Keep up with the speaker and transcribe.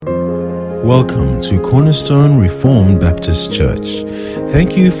Welcome to Cornerstone Reformed Baptist Church.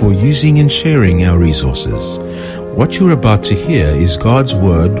 Thank you for using and sharing our resources. What you're about to hear is God's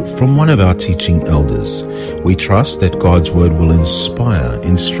Word from one of our teaching elders. We trust that God's Word will inspire,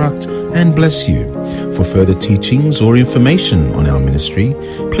 instruct, and bless you. For further teachings or information on our ministry,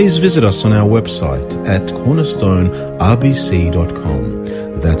 please visit us on our website at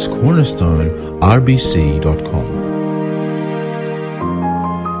cornerstonerbc.com. That's cornerstonerbc.com.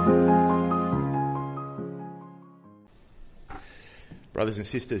 Brothers and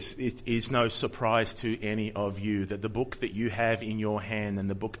sisters, it is no surprise to any of you that the book that you have in your hand and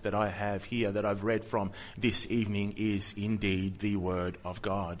the book that I have here that I've read from this evening is indeed the Word of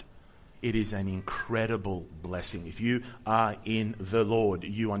God. It is an incredible blessing. If you are in the Lord,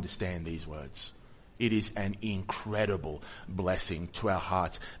 you understand these words. It is an incredible blessing to our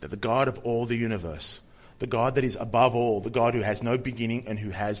hearts that the God of all the universe, the God that is above all, the God who has no beginning and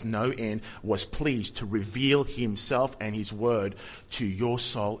who has no end, was pleased to reveal himself and his word to your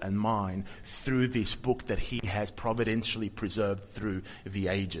soul and mine through this book that he has providentially preserved through the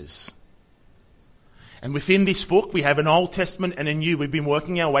ages. And within this book, we have an Old Testament and a New. We've been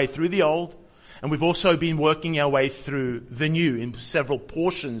working our way through the Old, and we've also been working our way through the New in several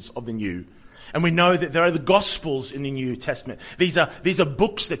portions of the New. And we know that there are the Gospels in the New Testament. These are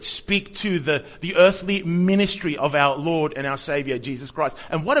books that speak to the earthly ministry of our Lord and our Savior, Jesus Christ.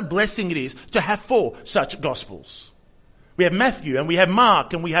 And what a blessing it is to have 4 such Gospels. We have Matthew, and we have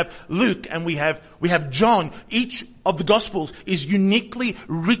Mark, and we have Luke, and we have John. Each of the Gospels is uniquely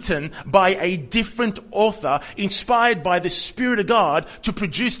written by a different author, inspired by the Spirit of God to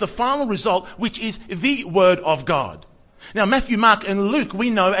produce the final result, which is the Word of God. Now, Matthew, Mark, and Luke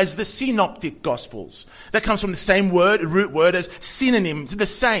we know as the synoptic Gospels. That comes from the same word, root word, as synonym, the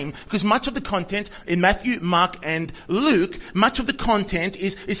same, because much of the content in Matthew, Mark, and Luke, much of the content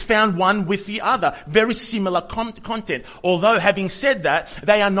is found one with the other. Very similar content. Although, having said that,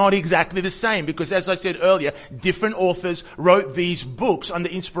 they are not exactly the same, because as I said earlier, different authors wrote these books under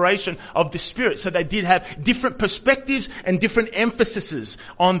inspiration of the Spirit. So they did have different perspectives and different emphases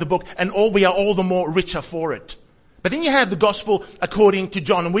on the book, and we are all the more richer for it. But then you have the Gospel according to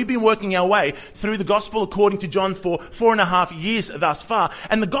John, and we've been working our way through the Gospel according to John for 4.5 years thus far.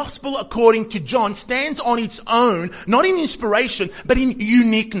 And the Gospel according to John stands on its own, not in inspiration, but in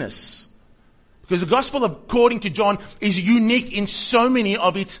uniqueness. Because the Gospel according to John is unique in so many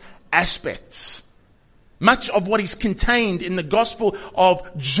of its aspects. Much of what is contained in the Gospel of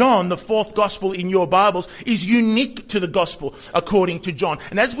John, the 4th Gospel in your Bibles, is unique to the Gospel according to John.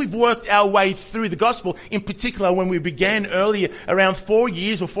 And as we've worked our way through the Gospel, in particular when we began earlier, around 4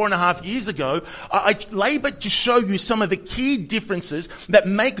 years or 4.5 years ago, I labored to show you some of the key differences that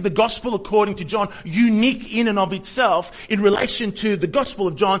make the Gospel according to John unique in and of itself in relation to the Gospel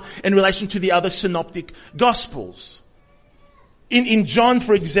of John, in relation to the other synoptic Gospels. In John,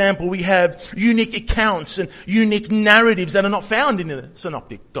 for example, we have unique accounts and unique narratives that are not found in the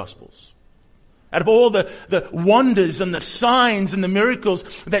synoptic Gospels. Out of all the wonders and the signs and the miracles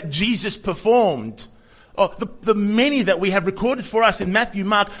that Jesus performed, the many that we have recorded for us in Matthew,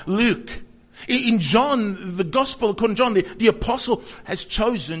 Mark, Luke, in John, the Gospel according to John, the apostle has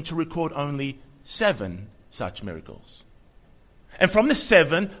chosen to record only 7 such miracles. And from the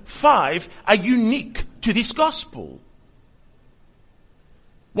 7, 5 are unique to this Gospel.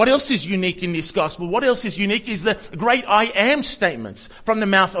 What else is unique in this Gospel? What else is unique is the great I am statements from the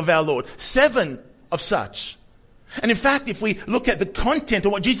mouth of our Lord. 7 of such. And in fact, if we look at the content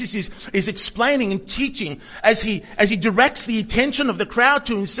of what Jesus is explaining and teaching as he directs the attention of the crowd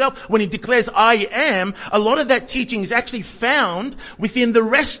to himself when he declares I am, a lot of that teaching is actually found within the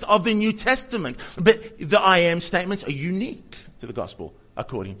rest of the New Testament. But the I am statements are unique to the Gospel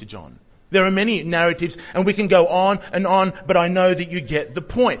according to John. There are many narratives, and we can go on, but I know that you get the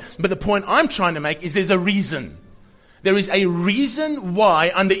point. But the point I'm trying to make is there's a reason. There is a reason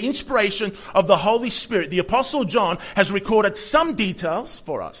why, under inspiration of the Holy Spirit, the Apostle John has recorded some details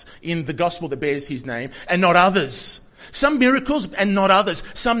for us in the Gospel that bears his name, and not others. Some miracles and not others.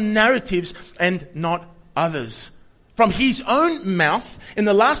 Some narratives and not others. From his own mouth, in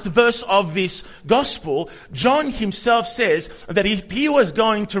the last verse of this Gospel, John himself says that if he was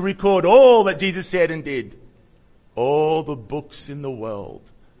going to record all that Jesus said and did, all the books in the world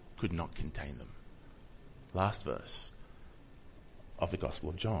could not contain them. Last verse of the Gospel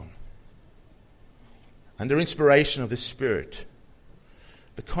of John. Under inspiration of the Spirit,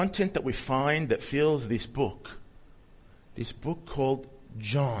 the content that we find that fills this book called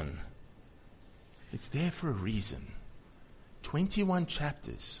John, it's there for a reason. 21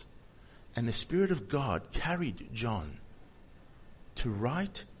 chapters, and the Spirit of God carried John to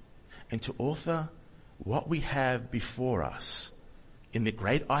write and to author what we have before us in the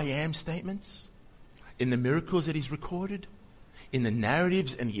great I am statements, in the miracles that he's recorded, in the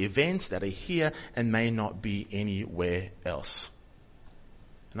narratives and the events that are here and may not be anywhere else.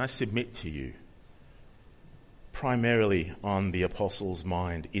 And I submit to you, primarily on the apostle's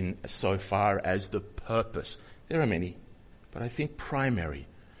mind in so far as the purpose. There are many, but I think primary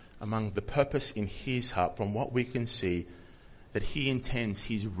among the purpose in his heart, from what we can see, that he intends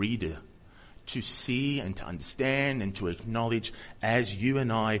his reader to see and to understand and to acknowledge, as you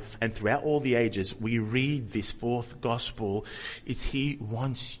and I, and throughout all the ages, we read this fourth gospel, is he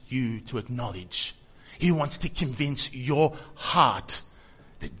wants you to acknowledge. He wants to convince your heart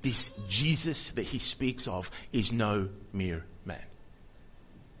that this Jesus that he speaks of is no mere man.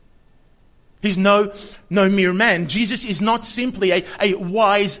 He's no mere man. Jesus is not simply a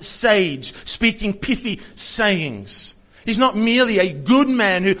wise sage speaking pithy sayings. He's not merely a good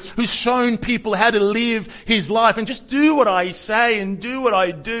man who's shown people how to live his life and just do what I say and do what I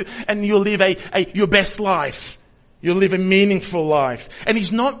do and you'll live your best life. You'll live a meaningful life. And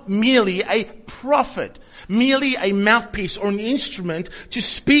he's not merely a prophet, merely a mouthpiece or an instrument to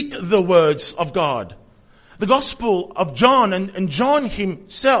speak the words of God. The Gospel of John and John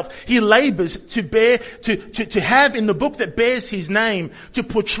himself, he labors to have in the book that bears his name, to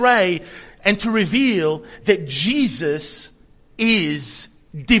portray and to reveal that Jesus is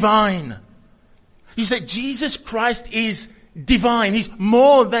divine. He said Jesus Christ is divine. He's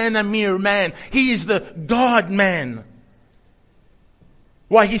more than a mere man. He is the God-man.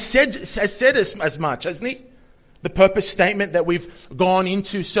 Why, he has said as much, hasn't he? The purpose statement that we've gone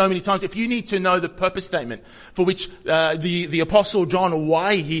into so many times. If you need to know the purpose statement for which the Apostle John,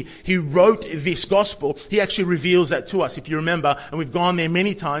 why he wrote this gospel, he actually reveals that to us. If you remember, and we've gone there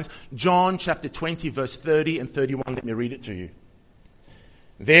many times, John chapter 20, verse 30 and 31. Let me read it to you.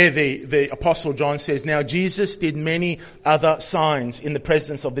 There the Apostle John says, "Now Jesus did many other signs in the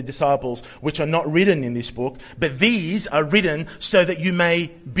presence of the disciples, which are not written in this book, but these are written so that you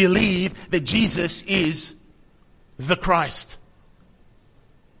may believe that Jesus is the Christ,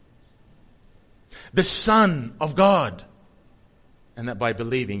 the Son of God, and that by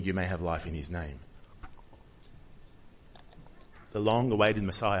believing you may have life in his name." The long-awaited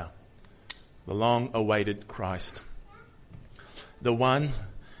Messiah, the long-awaited Christ, the one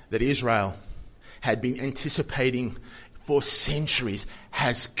that Israel had been anticipating for centuries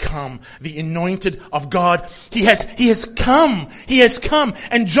has come. The anointed of God, he has come. He has come.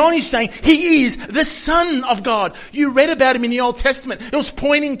 And John is saying he is the Son of God. You read about him in the Old Testament. It was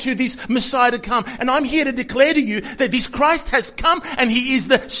pointing to this Messiah to come. And I'm here to declare to you that this Christ has come and he is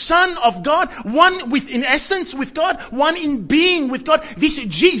the Son of God, one in essence with God, one in being with God. This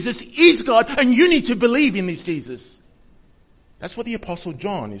Jesus is God, and you need to believe in this Jesus. That's what the Apostle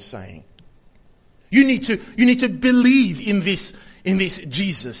John is saying. You need to believe in this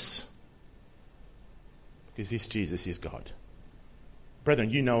Jesus. Because this Jesus is God. Brethren,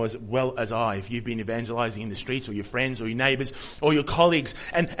 you know as well as I, if you've been evangelizing in the streets, or your friends or your neighbors or your colleagues,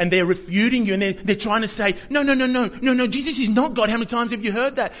 and they're refuting you and they're trying to say, no, Jesus is not God. How many times have you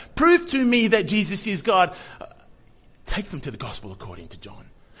heard that? Prove to me that Jesus is God. Take them to the gospel according to John.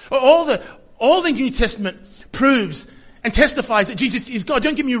 All the New Testament proves and testifies that Jesus is God.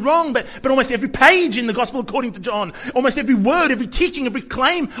 Don't get me wrong, but almost every page in the Gospel according to John, almost every word, every teaching, every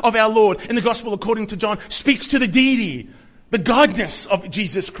claim of our Lord in the Gospel according to John speaks to the deity, the godness of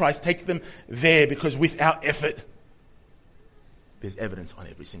Jesus Christ. Take them there, because without effort, there's evidence on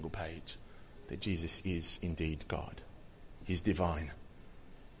every single page that Jesus is indeed God. He's divine.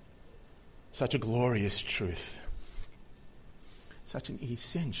 Such a glorious truth. Such an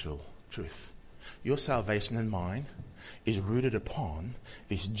essential truth. Your salvation and mine is rooted upon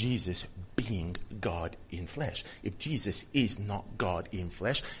this Jesus being God in flesh. If Jesus is not God in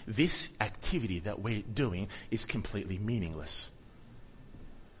flesh, this activity that we're doing is completely meaningless.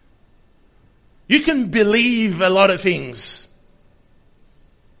 You can believe a lot of things,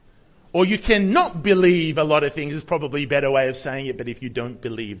 or you cannot believe a lot of things, is probably a better way of saying it, but if you don't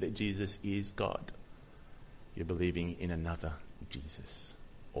believe that Jesus is God, you're believing in another Jesus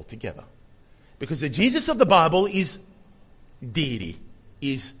altogether. Because the Jesus of the Bible is deity,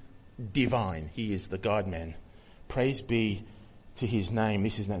 is divine. He is the God-man. Praise be to his name.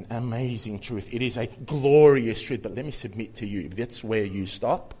 This is an amazing truth. It is a glorious truth. But let me submit to you, if that's where you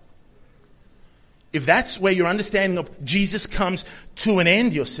stop, if that's where your understanding of Jesus comes to an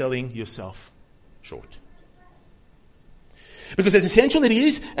end, you're selling yourself short. Because as essential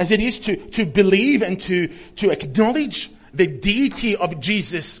as it is to believe and to acknowledge the deity of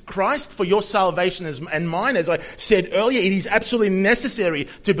Jesus Christ for your salvation and mine. As I said earlier, it is absolutely necessary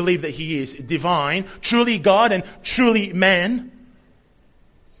to believe that he is divine, truly God and truly man,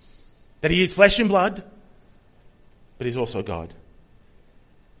 that he is flesh and blood, but he's also God.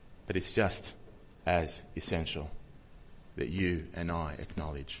 But it's just as essential that you and I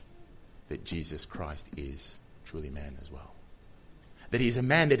acknowledge that Jesus Christ is truly man as well. That he's a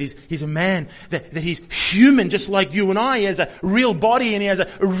man, that he's a man, that he's human just like you and I. He has a real body and he has a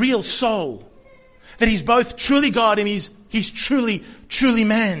real soul. That he's both truly God and he's truly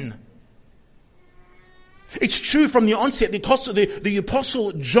man. It's true from the onset. The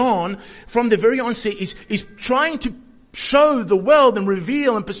Apostle John, from the very onset, is trying to show the world and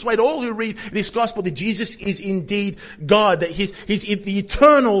reveal and persuade all who read this gospel that Jesus is indeed God, that he's the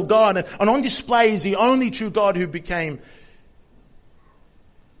eternal God, and on display is the only true God who became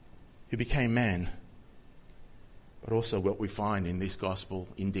man. But also what we find in this gospel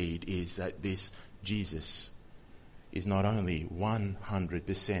indeed is that this Jesus is not only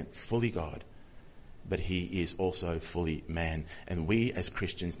 100% fully God, but he is also fully man. And we as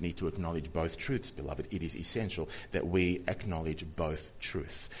Christians need to acknowledge both truths, beloved. It is essential that we acknowledge both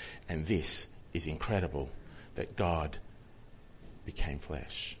truths. And this is incredible, that God became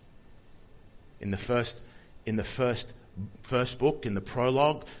flesh. In the first book, in the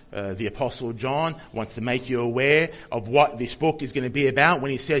prologue, the Apostle John wants to make you aware of what this book is going to be about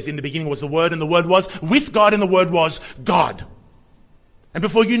when he says, in the beginning was the Word, and the Word was with God, and the Word was God. And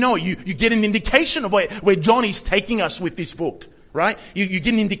before you know it, you get an indication of where John is taking us with this book, right? You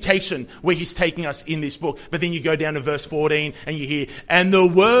get an indication where he's taking us in this book. But then you go down to verse 14 and you hear, and the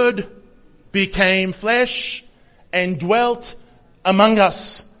Word became flesh and dwelt among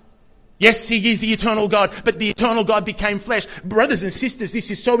us. Yes, he is the eternal God, but the eternal God became flesh. Brothers and sisters, this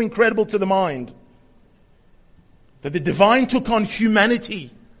is so incredible to the mind. That the divine took on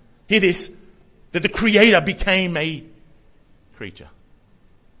humanity. Hear this, that the Creator became a creature.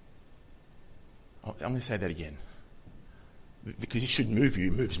 I'm going to say that again. Because it should move you,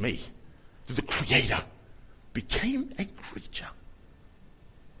 it moves me. That the Creator became a creature.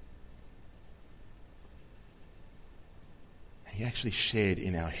 And he actually shared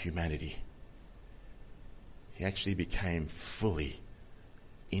in our humanity. He actually became fully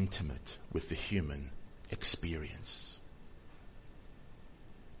intimate with the human experience.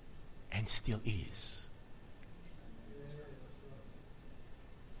 And still is.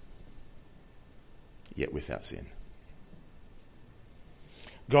 Yet without sin.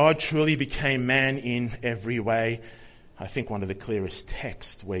 God truly became man in every way. I think one of the clearest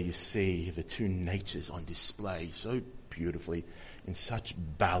texts where you see the two natures on display so beautifully, in such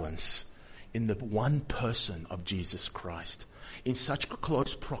balance, in the one person of Jesus Christ, in such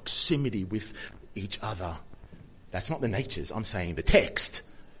close proximity with each other. That's not the natures, I'm saying the text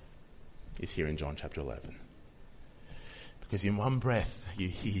is here in John chapter 11. Because in one breath, you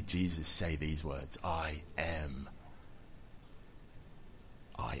hear Jesus say these words, I am.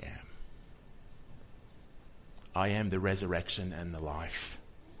 I am. I am the resurrection and the life.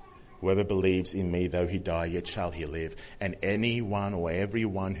 Whoever believes in me, though he die, yet shall he live. And anyone or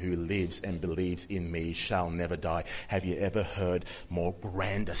everyone who lives and believes in me shall never die. Have you ever heard more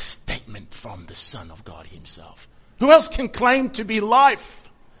grander statement from the Son of God himself? Who else can claim to be life?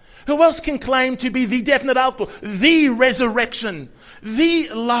 Who else can claim to be the definite article, the resurrection, the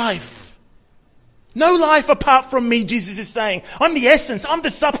life? No life apart from me, Jesus is saying. I'm the essence, I'm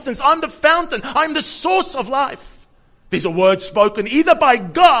the substance, I'm the fountain, I'm the source of life. These are words spoken either by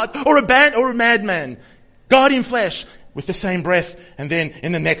God or a madman. God in flesh with the same breath. And then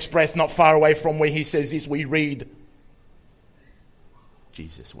in the next breath, not far away from where he says this, we read,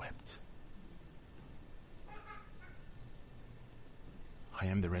 Jesus wept. I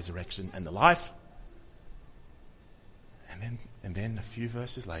am the resurrection and the life. And then a few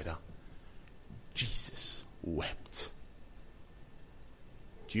verses later, Jesus wept.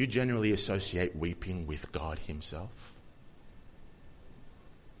 Do you generally associate weeping with God himself?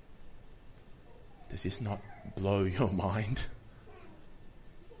 Does this not blow your mind?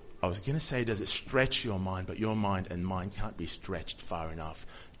 I was going to say, does it stretch your mind? But your mind and mine can't be stretched far enough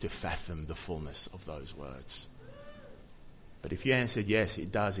to fathom the fullness of those words. But if you answered yes,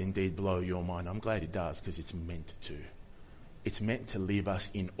 it does indeed blow your mind. I'm glad it does, because it's meant to. It's meant to leave us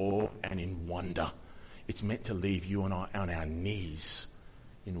in awe and in wonder. It's meant to leave you and I on our knees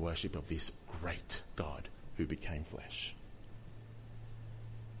in worship of this great God who became flesh.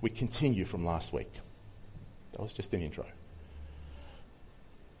 We continue from last week. That was just an intro.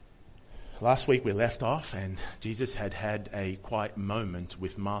 Last week we left off and Jesus had a quiet moment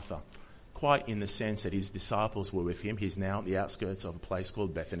with Martha. quite in the sense that his disciples were with him. He's now at the outskirts of a place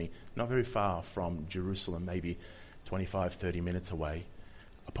called Bethany, not very far from Jerusalem, maybe 25, 30 minutes away.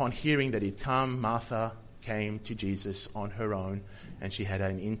 Upon hearing that he'd come, Martha came to Jesus on her own, and she had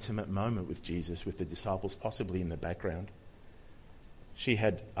an intimate moment with Jesus, with the disciples possibly in the background. She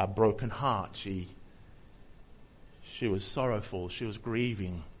had a broken heart. She was sorrowful. She was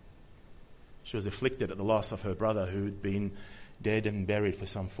grieving. She was afflicted at the loss of her brother who had been dead and buried for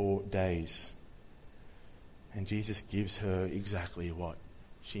some 4 days. And Jesus gives her exactly what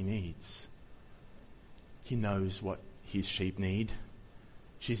she needs. He knows what his sheep need.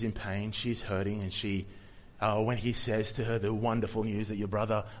 She's in pain, she's hurting, and when he says to her the wonderful news that your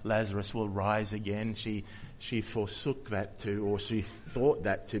brother Lazarus will rise again, she forsook that she thought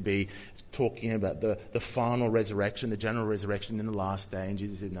that to be talking about the final resurrection, the general resurrection in the last day. And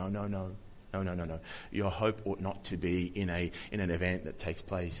Jesus says, no. Your hope ought not to be in an event that takes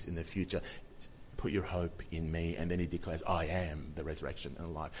place in the future. Put your hope in me. And then he declares, I am the resurrection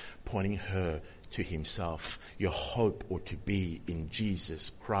and life, pointing her to himself. Your hope ought to be in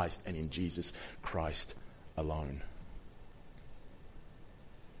Jesus Christ and in Jesus Christ alone.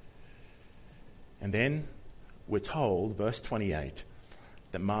 And then we're told, verse 28,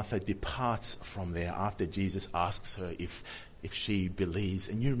 that Martha departs from there after Jesus asks her if she believes.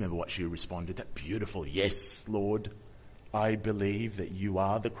 And you remember what she responded, that beautiful, yes, Lord, I believe that you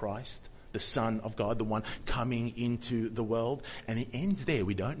are the Christ, the Son of God, the one coming into the world. And it ends there.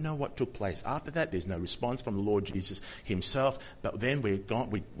 We don't know what took place. After that, there's no response from the Lord Jesus himself. But then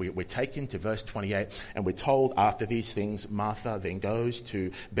we're taken to verse 28, and we're told after these things, Martha then goes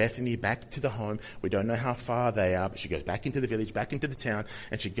to Bethany, back to the home. We don't know how far they are, but she goes back into the village, back into the town,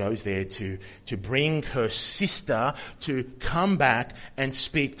 and she goes there to bring her sister to come back and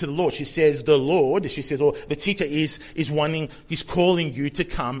speak to the Lord. She says, the teacher is calling you to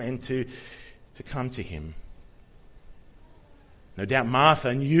come and to come to him. No doubt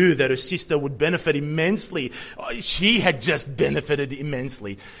Martha knew that her sister would benefit immensely. She had just benefited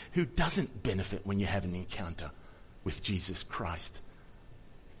immensely. Who doesn't benefit when you have an encounter with Jesus Christ,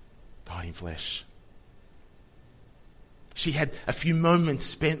 God in flesh? She had a few moments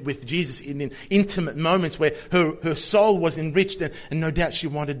spent with Jesus in intimate moments where her soul was enriched, and no doubt she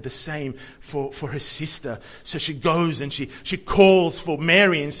wanted the same for her sister. So she goes and she calls for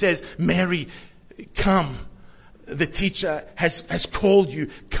Mary and says, Mary, come. The teacher has called you,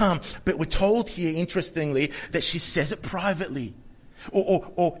 come. But we're told here, interestingly, that she says it privately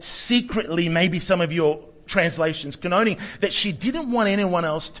or secretly, maybe some of your translations connoting that she didn't want anyone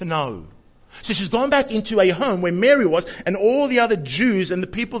else to know. So she's gone back into a home where Mary was, and all the other Jews and the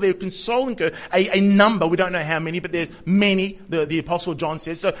people there consoling her, a number, we don't know how many, but there's many, the Apostle John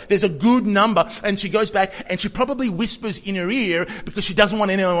says. So there's a good number, and she goes back and she probably whispers in her ear because she doesn't want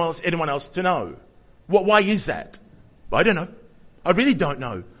anyone else to know. Why is that? I don't know. I really don't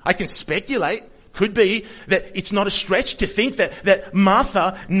know. I can speculate. Could be that it's not a stretch to think that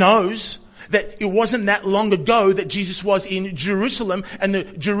Martha knows that it wasn't that long ago that Jesus was in Jerusalem, and the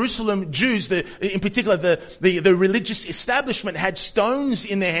Jerusalem Jews, in particular the religious establishment, had stones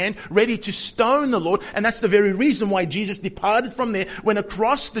in their hand ready to stone the Lord. And that's the very reason why Jesus departed from there, went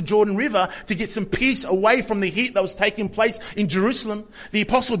across the Jordan River to get some peace away from the heat that was taking place in Jerusalem. The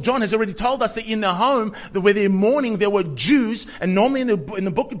Apostle John has already told us that in the home where they're mourning, there were Jews, and normally in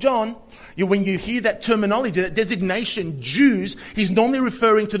the book of John, when you hear that terminology, that designation, Jews, he's normally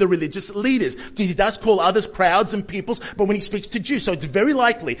referring to the religious leaders, because he does call others crowds and peoples, but when he speaks to Jews, so it's very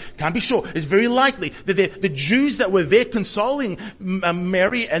likely, can't be sure, it's very likely that the Jews that were there consoling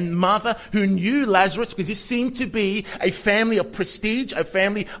Mary and Martha, who knew Lazarus, because this seemed to be a family of prestige, a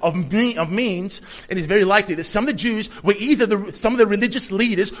family of means, and it's very likely that some of the Jews were either some of the religious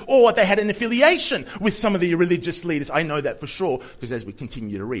leaders, or they had an affiliation with some of the religious leaders. I know that for sure, because as we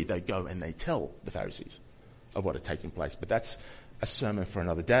continue to read, they go and they tell the Pharisees of what had taken place. But that's a sermon for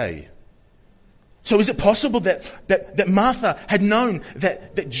another day. So is it possible that Martha had known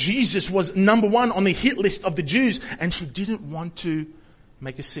that Jesus was number one on the hit list of the Jews, and she didn't want to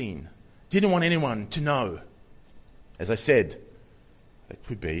make a scene, didn't want anyone to know? As I said, it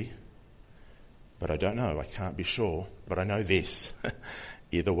could be, but I don't know. I can't be sure, but I know this.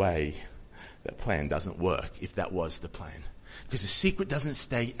 Either way, that plan doesn't work if that was the plan. Because the secret doesn't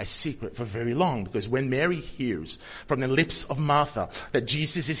stay a secret for very long. Because when Mary hears from the lips of Martha that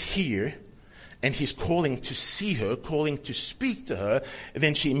Jesus is here and he's calling to see her, calling to speak to her,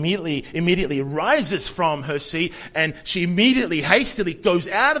 then she immediately rises from her seat, and she immediately, hastily goes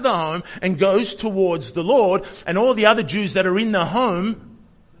out of the home and goes towards the Lord. And all the other Jews that are in the home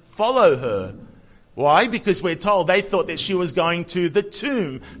follow her. Why? Because we're told they thought that she was going to the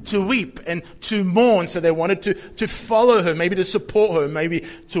tomb to weep and to mourn. So they wanted to follow her, maybe to support her, maybe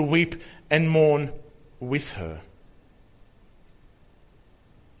to weep and mourn with her.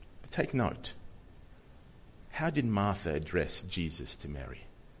 But take note. How did Martha address Jesus to Mary?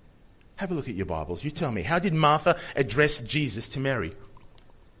 Have a look at your Bibles. You tell me. How did Martha address Jesus to Mary?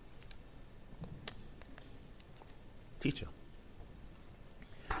 Teacher.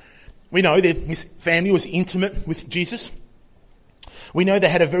 We know that his family was intimate with Jesus. We know they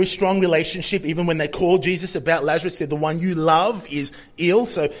had a very strong relationship. Even when they called Jesus about Lazarus, said the one you love is ill.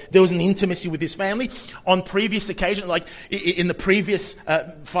 So there was an intimacy with his family. On previous occasions, like in the previous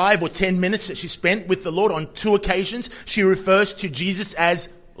 5 or 10 minutes that she spent with the Lord, on 2 occasions, she refers to Jesus as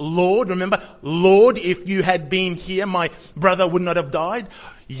Lord. Remember, Lord, if you had been here, my brother would not have died.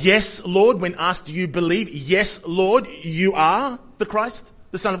 Yes, Lord, when asked, do you believe? Yes, Lord, you are the Christ,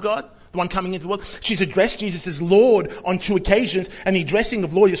 the Son of God, the one coming into the world. She's addressed Jesus as Lord on 2 occasions, and the addressing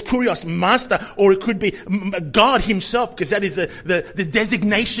of Lord is Kurios, Master, or it could be God himself, because that is the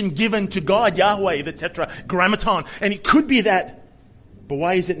designation given to God, Yahweh, the Tetragrammaton. And it could be that. But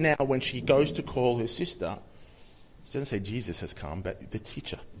why is it now when she goes to call her sister, she doesn't say Jesus has come, but the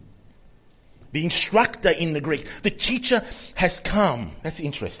teacher? The instructor in the Greek. The teacher has come. That's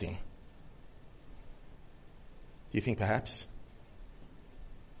interesting. Do you think perhaps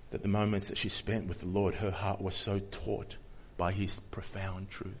that the moments that she spent with the Lord, her heart was so taught by his profound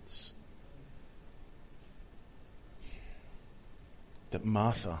truths that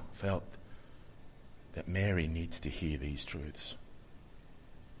Martha felt that Mary needs to hear these truths?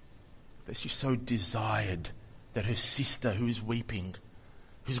 That she so desired that her sister, who is weeping,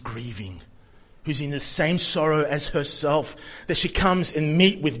 who's grieving, who's in the same sorrow as herself, that she comes and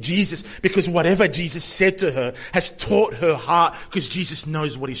meet with Jesus, because whatever Jesus said to her has taught her heart, because Jesus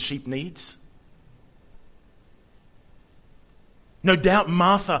knows what his sheep needs. No doubt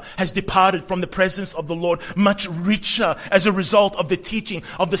Martha has departed from the presence of the Lord much richer as a result of the teaching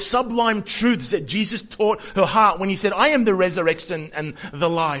of the sublime truths that Jesus taught her heart when he said, I am the resurrection and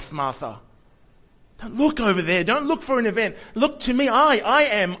the life, Martha. Don't look over there. Don't look for an event. Look to me. I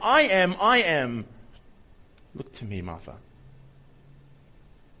am. Look to me, Martha.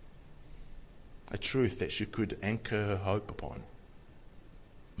 A truth that she could anchor her hope upon.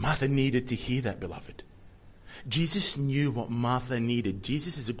 Martha needed to hear that, beloved. Jesus knew what Martha needed.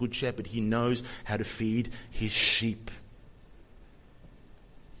 Jesus is a good shepherd. He knows how to feed his sheep.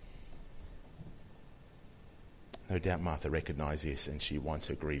 No doubt Martha recognized this, and she wants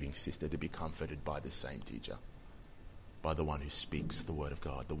her grieving sister to be comforted by the same teacher, by the one who speaks the word of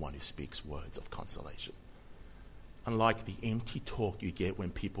God, the one who speaks words of consolation. Unlike the empty talk you get when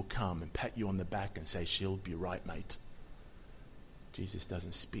people come and pat you on the back and say, she'll be right, mate. Jesus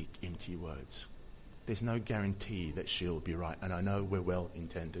doesn't speak empty words. There's no guarantee that she'll be right. And I know we're well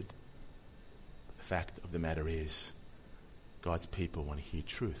intended. But the fact of the matter is, God's people want to hear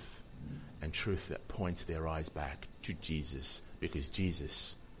truth. And truth that points their eyes back to Jesus, because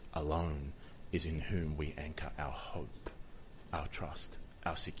Jesus alone is in whom we anchor our hope, our trust,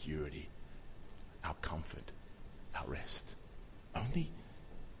 our security, our comfort, our rest. Only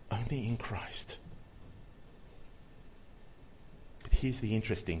in Christ. But here's the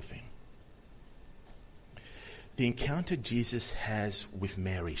interesting thing. The encounter Jesus has with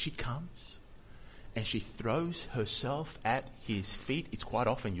Mary, she comes and she throws herself at his feet. It's quite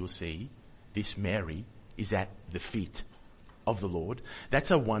often you'll see this Mary is at the feet of the Lord. That's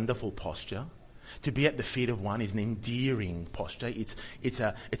a wonderful posture. To be at the feet of one is an endearing posture. It's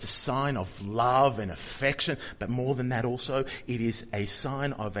a sign of love and affection. But more than that also, it is a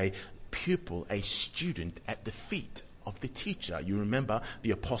sign of a pupil, a student at the feet of the teacher. You remember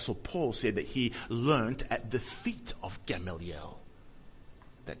the Apostle Paul said that he learnt at the feet of Gamaliel,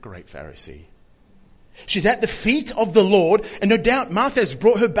 that great Pharisee. She's at the feet of the Lord, and no doubt Martha has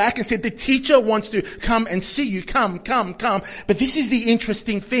brought her back and said, the teacher wants to come and see you. Come. But this is the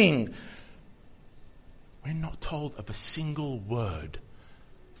interesting thing. We're not told of a single word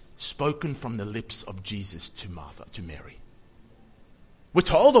spoken from the lips of Jesus to Martha, to Mary. We're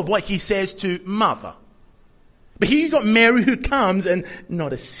told of what he says to Martha. But here you've got Mary who comes, and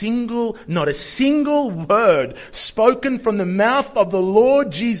not a single word spoken from the mouth of the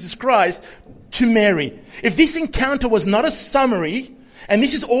Lord Jesus Christ to Mary. If this encounter was not a summary, and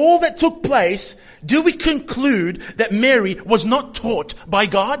this is all that took place, do we conclude that Mary was not taught by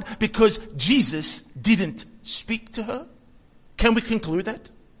God because Jesus didn't speak to her? Can we conclude that?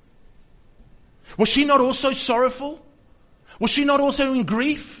 Was she not also sorrowful? Was she not also in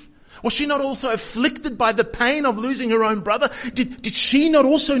grief? Was she not also afflicted by the pain of losing her own brother? Did she not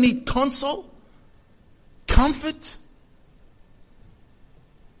also need console? comfort?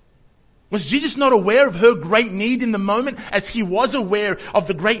 Was Jesus not aware of her great need in the moment, as he was aware of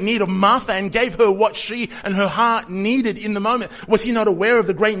the great need of Martha and gave her what she and her heart needed in the moment? Was he not aware of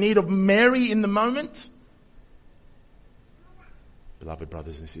the great need of Mary in the moment? Beloved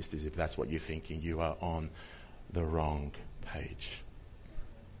brothers and sisters, if that's what you're thinking, you are on the wrong page.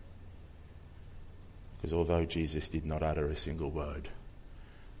 Because although Jesus did not utter a single word,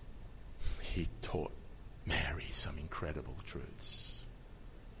 he taught Mary some incredible truths.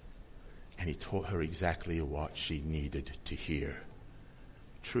 And he taught her exactly what she needed to hear.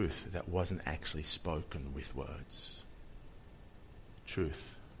 Truth that wasn't actually spoken with words.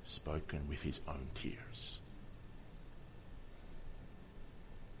 Truth spoken with his own tears.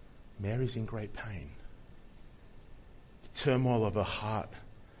 Mary's in great pain. The turmoil of her heart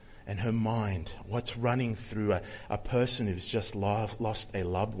and her mind, what's running through a person who's just lost a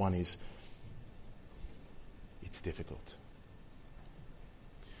loved one it's difficult.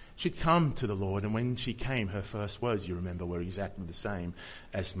 She'd come to the Lord, and when she came, her first words, you remember, were exactly the same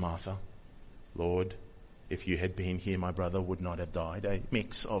as Martha. Lord, if you had been here, my brother would not have died. A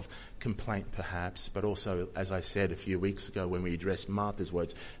mix of complaint, perhaps, but also, as I said a few weeks ago when we addressed Martha's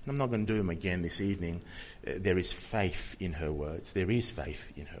words, and I'm not going to do them again this evening, there is faith in her words. There is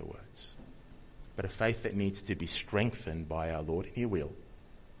faith in her words. But a faith that needs to be strengthened by our Lord, and he will.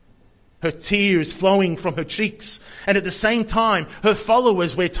 Her tears flowing from her cheeks. And at the same time, her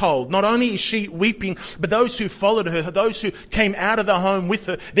followers, we're told, not only is she weeping, but those who followed her, those who came out of the home with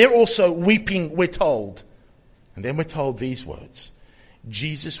her, they're also weeping, we're told. And then we're told these words.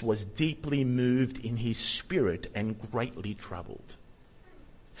 Jesus was deeply moved in his spirit and greatly troubled.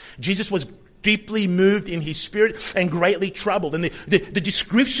 Jesus was deeply moved in his spirit and greatly troubled. And the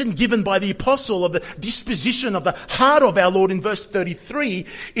description given by the apostle of the disposition of the heart of our Lord in verse 33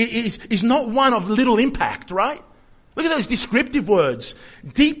 is not one of little impact, right? Look at those descriptive words.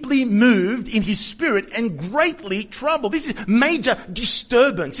 Deeply moved in his spirit and greatly troubled. This is major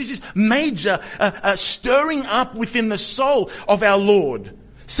disturbance. This is major stirring up within the soul of our Lord.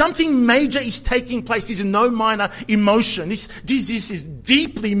 Something major is taking place. This is no minor emotion. Jesus is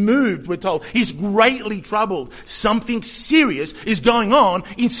deeply moved, we're told. He's greatly troubled. Something serious is going on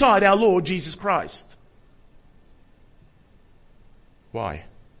inside our Lord Jesus Christ. Why?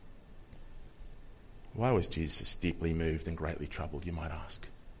 Why was Jesus deeply moved and greatly troubled, you might ask?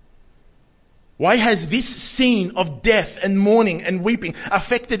 Why has this scene of death and mourning and weeping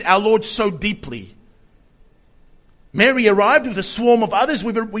affected our Lord so deeply? Mary arrived with a swarm of others.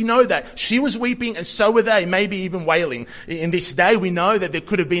 We know that. She was weeping and so were they, maybe even wailing. In this day, we know that there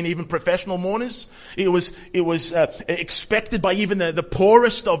could have been even professional mourners. It was expected by even the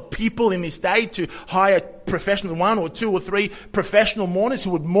poorest of people in this day to hire professional, 1 or 2 or 3 professional mourners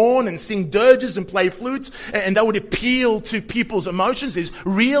who would mourn and sing dirges and play flutes, and they would appeal to people's emotions. There's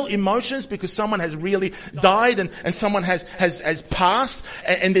real emotions because someone has really died and someone has passed,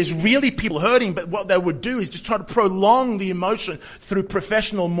 and there's really people hurting, but what they would do is just try to prolong the emotion through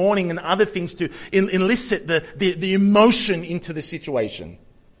professional mourning and other things to elicit the emotion into the situation.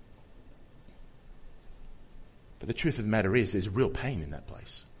 But the truth of the matter is there's real pain in that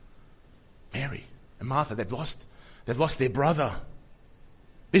place. Mary and Martha, they've lost their brother.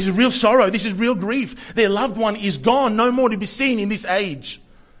 This is real sorrow. This is real grief. Their loved one is gone, no more to be seen in this age.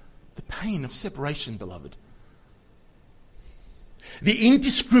 The pain of separation, beloved. The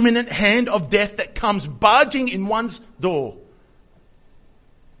indiscriminate hand of death that comes barging in one's door.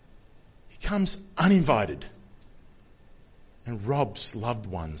 He comes uninvited and robs loved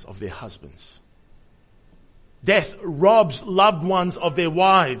ones of their husbands. Death robs loved ones of their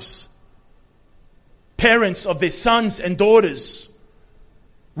wives. Parents of their sons and daughters,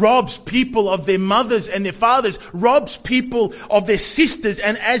 robs people of their mothers and their fathers, robs people of their sisters,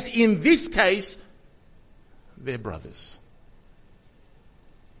 and as in this case, their brothers.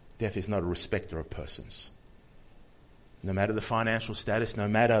 Death is not a respecter of persons. No matter the financial status, no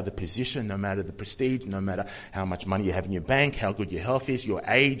matter the position, no matter the prestige, no matter how much money you have in your bank, how good your health is, your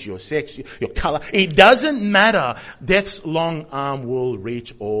age, your sex, your color. It doesn't matter. Death's long arm will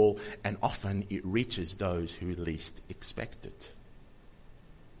reach all, and often it reaches those who least expect it.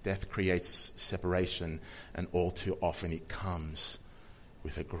 Death creates separation, and all too often it comes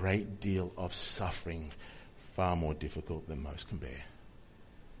with a great deal of suffering, far more difficult than most can bear.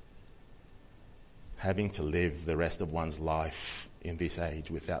 Having to live the rest of one's life in this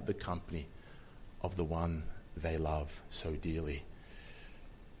age without the company of the one they love so dearly.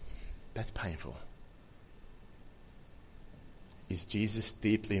 That's painful. Is Jesus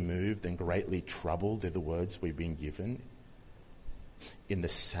deeply moved and greatly troubled? They're the words we've been given. in the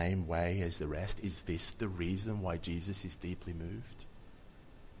same way as the rest? Is this the reason why Jesus is deeply moved?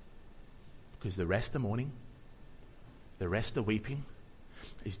 Because the rest are mourning, the rest are weeping.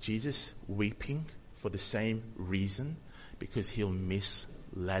 Is Jesus weeping for the same reason? Because he'll miss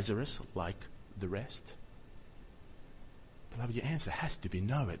Lazarus like the rest? Beloved, your answer has to be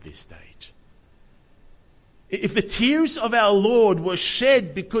no at this stage. If the tears of our Lord were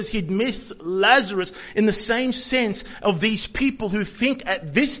shed because he'd miss Lazarus in the same sense of these people who think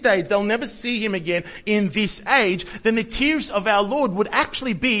at this stage they'll never see him again in this age, then the tears of our Lord would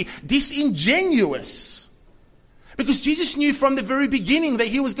actually be disingenuous. Because Jesus knew from the very beginning that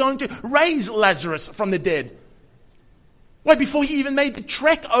he was going to raise Lazarus from the dead. Why, before he even made the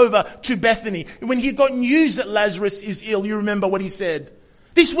trek over to Bethany, when he got news that Lazarus is ill, you remember what he said?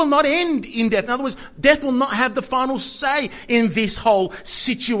 This will not end in death. In other words, death will not have the final say in this whole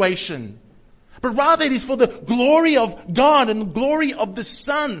situation. But rather it is for the glory of God and the glory of the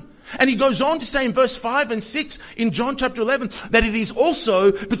Son. And he goes on to say in verse 5 and 6 in John chapter 11 that it is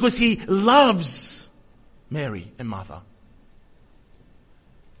also because he loves Mary and Martha.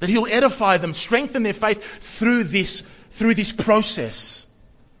 That he'll edify them, strengthen their faith through this process.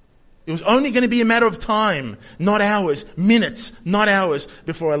 It was only going to be a matter of time, not hours, minutes, not hours,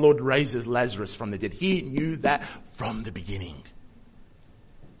 before our Lord raises Lazarus from the dead. He knew that from the beginning.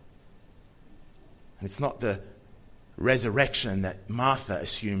 And it's not the resurrection that Martha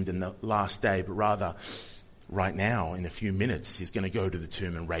assumed in the last day, but rather right now, in a few minutes, he's going to go to the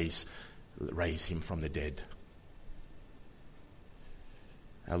tomb and raise him from the dead.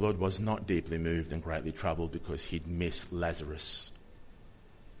 Our Lord was not deeply moved and greatly troubled because he'd miss Lazarus.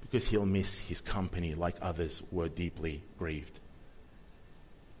 Because he'll miss his company like others were deeply grieved.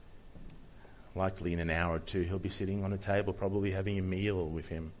 Likely in an hour or two he'll be sitting on a table, probably having a meal with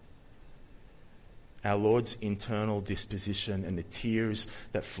him. Our Lord's internal disposition and the tears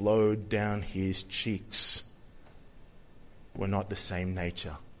that flowed down his cheeks were not the same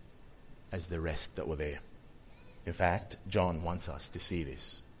nature as the rest that were there. In fact, John wants us to see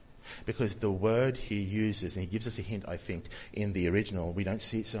this. Because the word he uses, and he gives us a hint, I think, in the original, we don't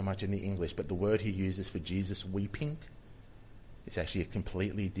see it so much in the English, but the word he uses for Jesus weeping is actually a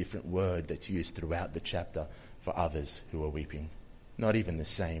completely different word that's used throughout the chapter for others who are weeping. Not even the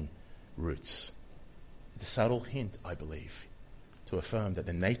same roots. It's a subtle hint, I believe, to affirm that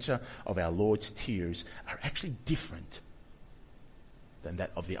the nature of our Lord's tears are actually different than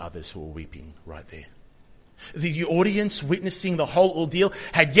that of the others who are weeping right there. The audience witnessing the whole ordeal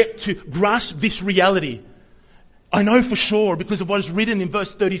had yet to grasp this reality. I know for sure because of what is written in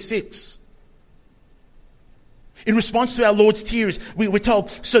verse 36. In response to our Lord's tears, we're told,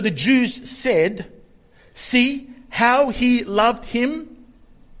 so the Jews said, see how he loved him.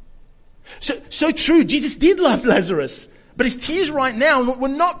 So true, Jesus did love Lazarus. But his tears right now were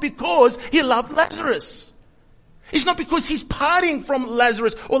not because he loved Lazarus. It's not because he's parting from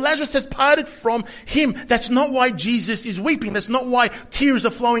Lazarus or Lazarus has parted from him. That's not why Jesus is weeping. That's not why tears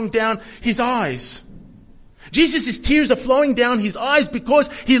are flowing down his eyes. Jesus' tears are flowing down his eyes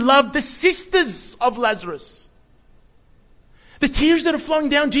because he loved the sisters of Lazarus. The tears that are flowing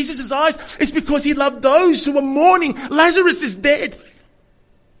down Jesus' eyes is because he loved those who are mourning Lazarus' death.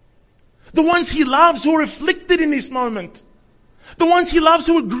 The ones he loves who are afflicted in this moment. The ones he loves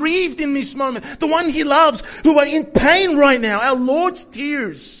who are grieved in this moment. The one he loves who are in pain right now. Our Lord's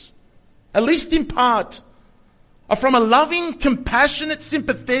tears, at least in part, are from a loving, compassionate,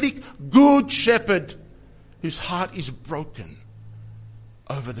 sympathetic, good shepherd whose heart is broken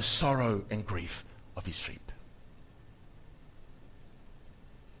over the sorrow and grief of his sheep.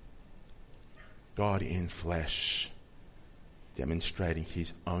 God in flesh, demonstrating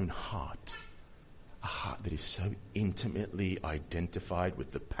his own heart. A heart that is so intimately identified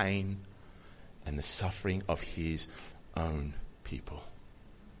with the pain and the suffering of his own people.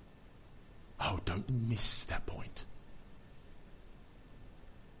 Oh, don't miss that point.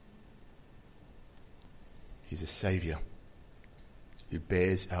 He's a Saviour who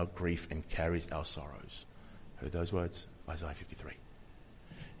bears our grief and carries our sorrows. Heard those words? Isaiah 53.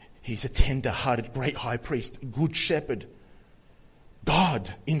 He's a tender-hearted, great high priest, good shepherd,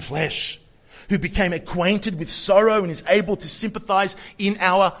 God in flesh, who became acquainted with sorrow and is able to sympathize in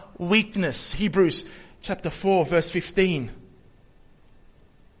our weakness. Hebrews chapter 4, verse 15.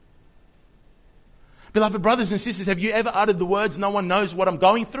 Beloved brothers and sisters, have you ever uttered the words, no one knows what I'm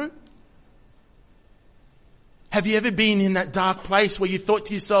going through? Have you ever been in that dark place where you thought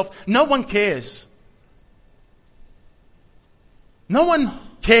to yourself, no one cares? No one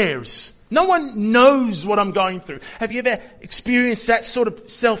cares. No one knows what I'm going through. Have you ever experienced that sort of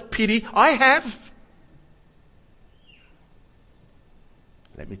self-pity? I have.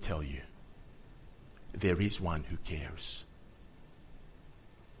 Let me tell you, there is one who cares.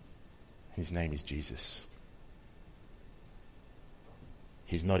 His name is Jesus.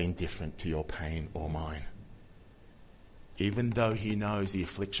 He's not indifferent to your pain or mine. Even though he knows the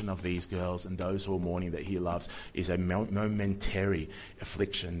affliction of these girls and those who are mourning that he loves is a momentary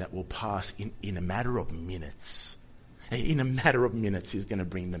affliction that will pass in a matter of minutes. In a matter of minutes, he's going to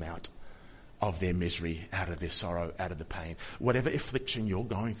bring them out of their misery, out of their sorrow, out of the pain. Whatever affliction you're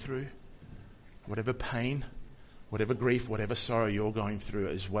going through, whatever pain, whatever grief, whatever sorrow you're going through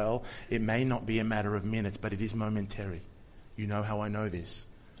as well, it may not be a matter of minutes, but it is momentary. You know how I know this?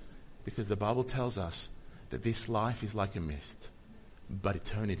 Because the Bible tells us that this life is like a mist, but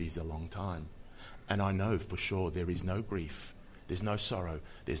eternity is a long time. And I know for sure there is no grief, there's no sorrow,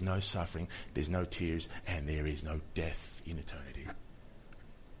 there's no suffering, there's no tears, and there is no death in eternity.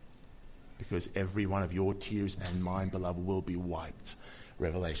 Because every one of your tears and mine, beloved, will be wiped.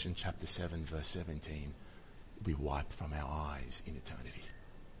 Revelation chapter 7, verse 17. Will be wiped from our eyes in eternity.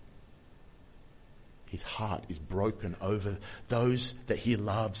 His heart is broken over those that he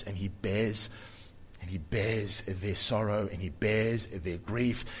loves, and he bears their sorrow, and he bears their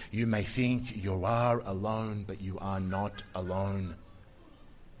grief. You may think you are alone, but you are not alone.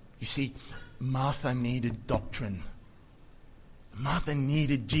 You see, Martha needed doctrine. Martha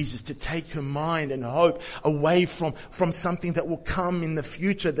needed Jesus to take her mind and hope away from something that will come in the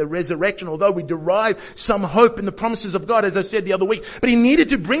future, the resurrection, although we derive some hope in the promises of God, as I said the other week. But he needed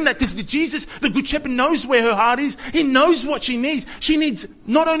to bring that because Jesus, the Good Shepherd, knows where her heart is. He knows what she needs. She needs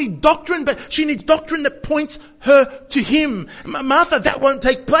not only doctrine, but she needs doctrine that points her to him. Martha, that won't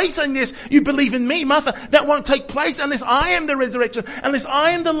take place unless you believe in me. Martha, that won't take place unless I am the resurrection, unless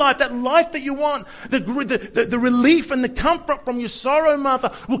I am the life, that life that you want. The relief and the comfort from your sorrow,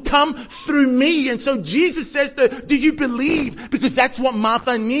 Martha, will come through me. And so Jesus says to her, do you believe? Because that's what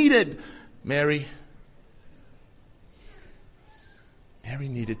Martha needed. Mary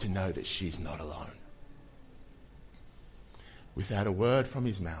needed to know that she's not alone. Without a word from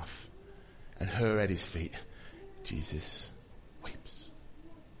his mouth and her at his feet, Jesus weeps.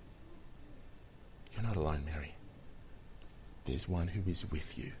 You're not alone, Mary. There's one who is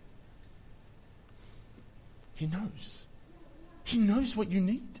with you. He knows. He knows what you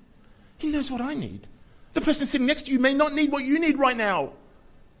need. He knows what I need. The person sitting next to you may not need what you need right now.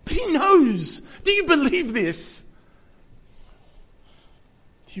 But he knows. Do you believe this?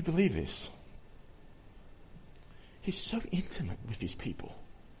 Do you believe this? He's so intimate with his people.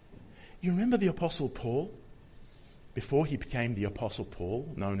 You remember the Apostle Paul? Before he became the Apostle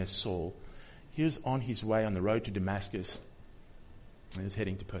Paul, known as Saul, he was on his way on the road to Damascus and he was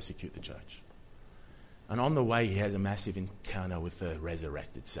heading to persecute the church. And on the way, he has a massive encounter with the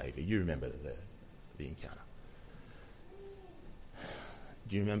resurrected Savior. You remember the encounter.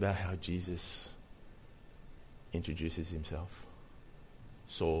 Do you remember how Jesus introduces himself?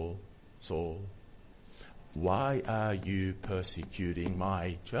 Saul, Saul, why are you persecuting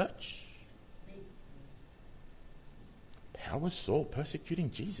my church? How was Saul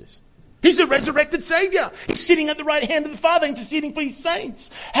persecuting Jesus? He's a resurrected Savior. He's sitting at the right hand of the Father, interceding for his saints.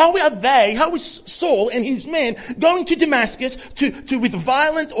 How is Saul and his men going to Damascus to with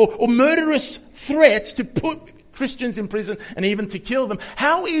violent or murderous threats to put Christians in prison and even to kill them?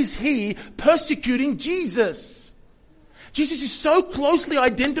 How is he persecuting Jesus? Jesus is so closely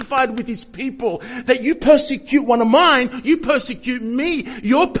identified with his people that you persecute one of mine, you persecute me.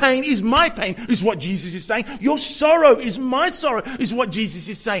 Your pain is my pain, is what Jesus is saying. Your sorrow is my sorrow, is what Jesus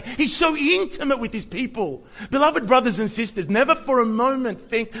is saying. He's so intimate with his people. Beloved brothers and sisters, never for a moment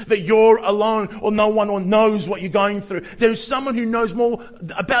think that you're alone or no one knows what you're going through. There is someone who knows more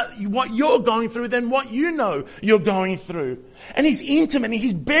about what you're going through than what you know you're going through. And he's intimate and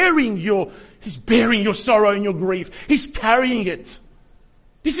he's bearing your sorrow and your grief. He's carrying it.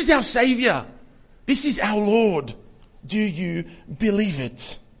 This is our Savior. This is our Lord. Do you believe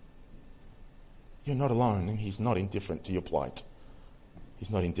it? You're not alone, and he's not indifferent to your plight. He's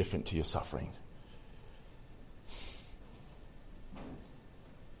not indifferent to your suffering.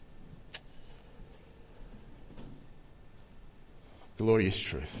 Glorious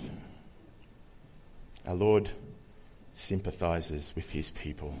truth. Our Lord sympathizes with his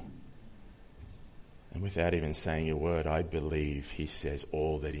people. And without even saying a word, I believe he says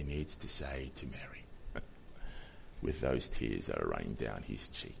all that he needs to say to Mary with those tears that are running down his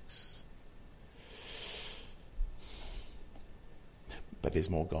cheeks. But there's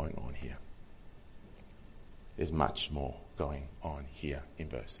more going on here. There's much more going on here in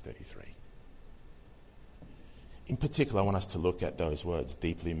verse 33. In particular, I want us to look at those words,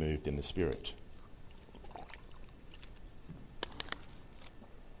 deeply moved in the Spirit.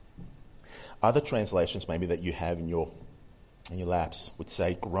 Other translations maybe that you have in your laps would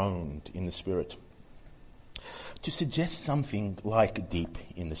say groaned in the Spirit. To suggest something like deep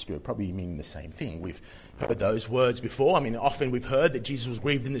in the Spirit, probably meaning the same thing. We've heard those words before. I mean, often we've heard that Jesus was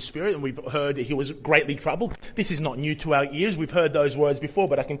grieved in the Spirit, and we've heard that he was greatly troubled. This is not new to our ears. We've heard those words before,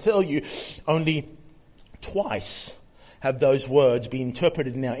 but I can tell you only twice have those words been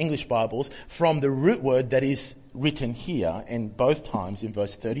interpreted in our English Bibles from the root word that is written here, and both times in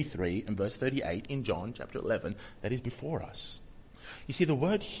verse 33 and verse 38 in John chapter 11 that is before us. You see, the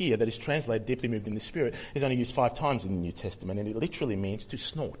word here that is translated deeply moved in the Spirit is only used 5 times in the New Testament, and it literally means to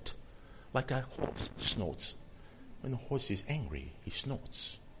snort, like a horse snorts. When a horse is angry, he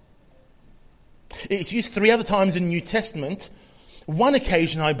snorts. It's used 3 other times in the New Testament. One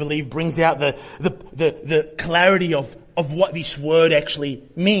occasion, I believe, brings out the clarity of what this word actually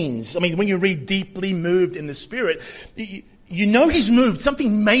means. I mean, when you read deeply moved in the Spirit, you know he's moved.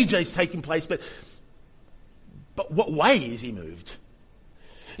 Something major is taking place, but what way is he moved?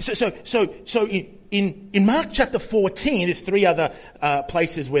 So in Mark chapter 14, there's 3 other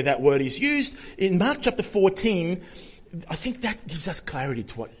places where that word is used. In Mark chapter 14, I think that gives us clarity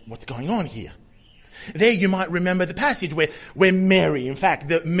to what's going on here. There you might remember the passage where Mary, in fact,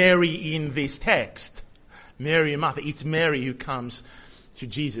 the Mary in this text, Mary and Martha, it's Mary who comes to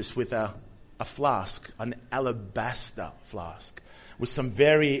Jesus with a flask, an alabaster flask, with some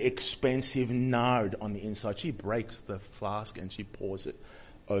very expensive nard on the inside. She breaks the flask and she pours it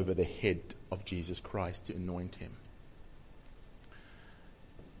over the head of Jesus Christ to anoint him.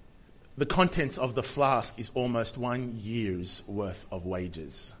 The contents of the flask is almost 1 year's worth of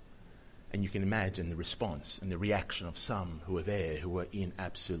wages. And you can imagine the response and the reaction of some who were there who were in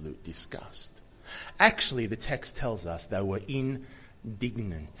absolute disgust. Actually, the text tells us they were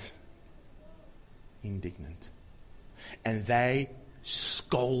indignant. Indignant. And they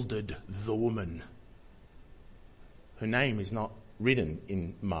scolded the woman. Her name is not written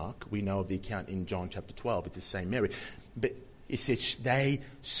in Mark. We know of the account in John chapter 12. It's the same Mary. But it says they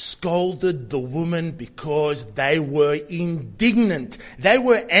scolded the woman because they were indignant. They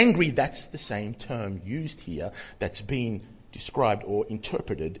were angry. That's the same term used here that's been described or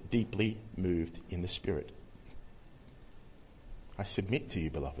interpreted, deeply moved in the Spirit. I submit to you,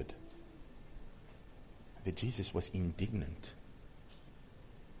 beloved, that Jesus was indignant.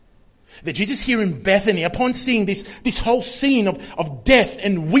 That Jesus here in Bethany, upon seeing this whole scene of death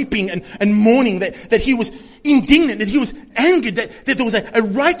and weeping and mourning, that he was indignant, that he was angered, that there was a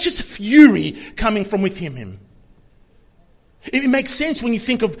righteous fury coming from within him. It makes sense when you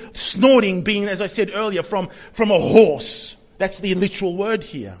think of snorting being, as I said earlier, from a horse. That's the literal word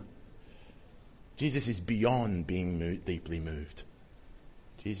here. Jesus is beyond being deeply moved.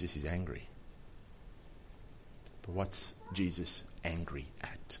 Jesus is angry. But what's Jesus angry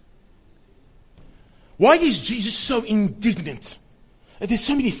at? Why is Jesus so indignant? There's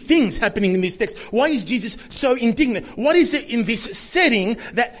so many things happening in this text. Why is Jesus so indignant? What is it in this setting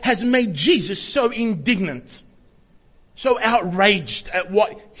that has made Jesus so indignant? So outraged at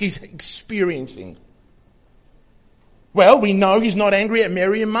what he's experiencing? Well, we know he's not angry at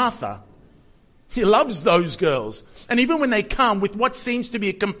Mary and Martha. He loves those girls. And even when they come with what seems to be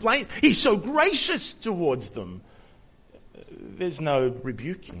a complaint, he's so gracious towards them. There's no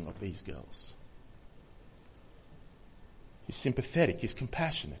rebuking of these girls. He's sympathetic. He's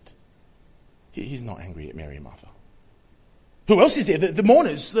compassionate. He's not angry at Mary and Martha. Who else is there? The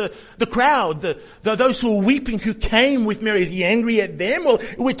mourners, the crowd, those who are weeping, who came with Mary. Is he angry at them? Well,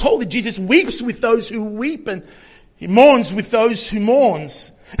 we're told that Jesus weeps with those who weep and he mourns with those who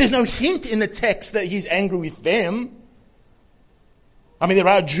mourns. There's no hint in the text that he's angry with them. I mean, there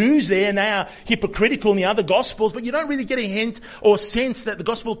are Jews there and they are hypocritical in the other Gospels, but you don't really get a hint or sense that the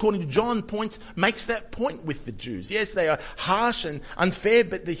Gospel according to John makes that point with the Jews. Yes, they are harsh and unfair,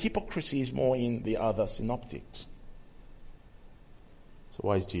 but the hypocrisy is more in the other synoptics. So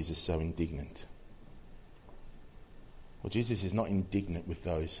why is Jesus so indignant? Well, Jesus is not indignant with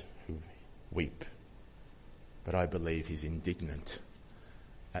those who weep, but I believe he's indignant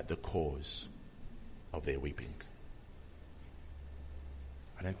at the cause of their weeping.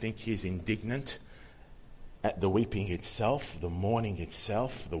 I don't think he's indignant at the weeping itself, the mourning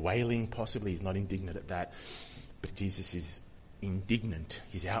itself, the wailing possibly. He's not indignant at that. But Jesus is indignant.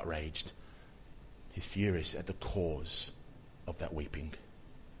 He's outraged. He's furious at the cause of that weeping.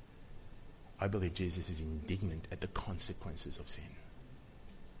 I believe Jesus is indignant at the consequences of sin.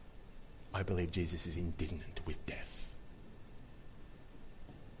 I believe Jesus is indignant with death.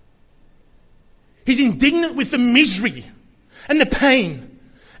 He's indignant with the misery and the pain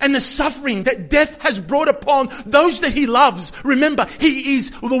and the suffering that death has brought upon those that he loves. Remember, he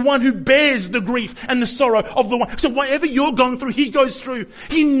is the one who bears the grief and the sorrow of the one. So whatever you're going through, he goes through.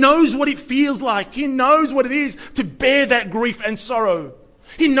 He knows what it feels like. He knows what it is to bear that grief and sorrow.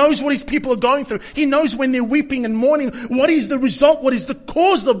 He knows what his people are going through. He knows when they're weeping and mourning, what is the result, what is the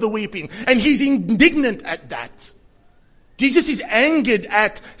cause of the weeping. And he's indignant at that. Jesus is angered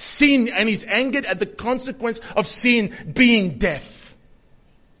at sin, and he's angered at the consequence of sin being death.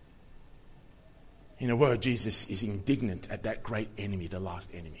 In a word, Jesus is indignant at that great enemy, the last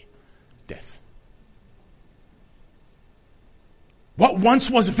enemy, death. What once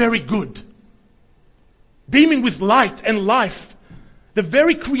was very good, beaming with light and life, the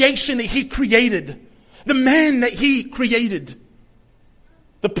very creation that he created, the man that he created,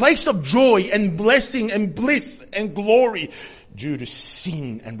 the place of joy and blessing and bliss and glory, due to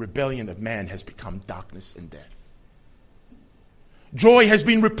sin and rebellion of man, has become darkness and death. Joy has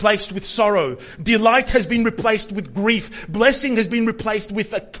been replaced with sorrow. Delight has been replaced with grief. Blessing has been replaced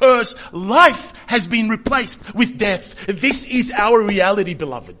with a curse. Life has been replaced with death. This is our reality,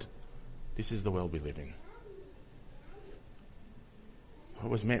 beloved. This is the world we live in. What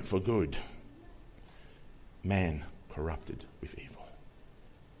was meant for good, man corrupted with evil.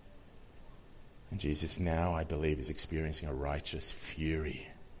 And Jesus now, I believe, is experiencing a righteous fury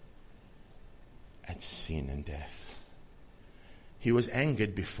at sin and death. He was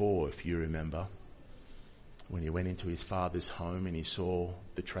angered before, if you remember, when he went into his father's home and he saw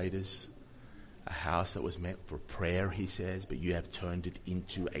the traders, a house that was meant for prayer, he says, but you have turned it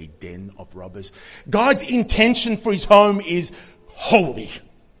into a den of robbers. God's intention for his home is holy.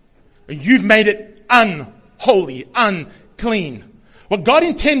 You've made it unholy, unclean. What God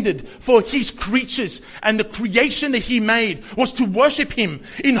intended for his creatures and the creation that he made was to worship him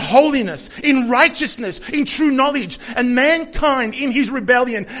in holiness, in righteousness, in true knowledge. And mankind in his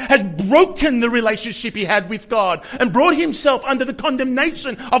rebellion has broken the relationship he had with God and brought himself under the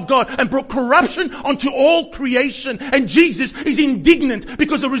condemnation of God and brought corruption onto all creation. And Jesus is indignant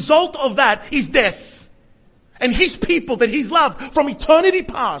because the result of that is death. And his people that he's loved from eternity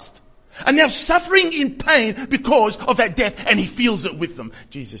past are now suffering in pain because of that death, and he feels it with them.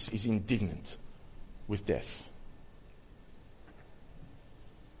 Jesus is indignant with death.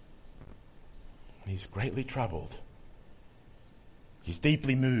 He's greatly troubled. He's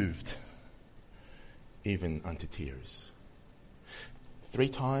deeply moved, even unto tears. 3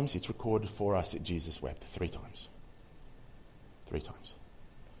 times it's recorded for us that Jesus wept. 3 times. 3 times.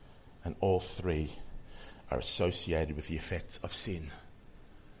 And all 3 are associated with the effects of sin,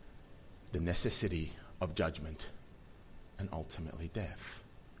 the necessity of judgment, and ultimately death.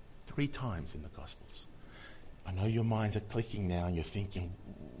 3 times in the Gospels. I know your minds are clicking now and you're thinking,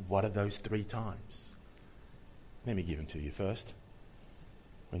 what are those 3 times? Let me give them to you first.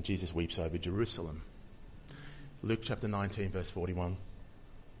 When Jesus weeps over Jerusalem. Luke chapter 19 verse 41.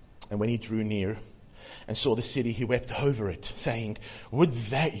 And when he drew near and saw the city, he wept over it, saying, would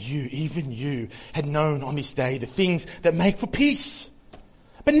that you, even you, had known on this day the things that make for peace.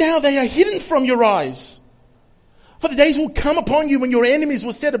 But now they are hidden from your eyes. For the days will come upon you when your enemies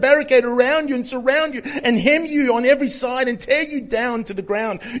will set a barricade around you and surround you and hem you on every side and tear you down to the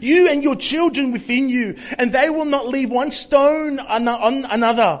ground, you and your children within you. And they will not leave one stone on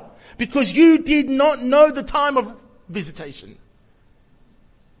another, because you did not know the time of visitation.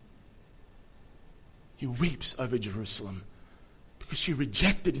 He weeps over Jerusalem because she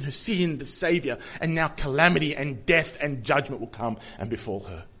rejected in her sin the Savior, and now calamity and death and judgment will come and befall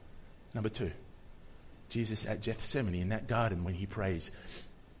her. Number 2, Jesus at Gethsemane in that garden when he prays,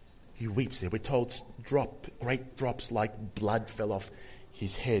 he weeps there. We're told great drops like blood fell off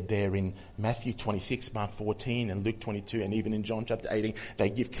his head there in Matthew 26, Mark 14 and Luke 22, and even in John chapter 18. They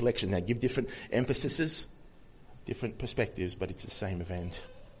give collections, they give different emphases, different perspectives, but it's the same event.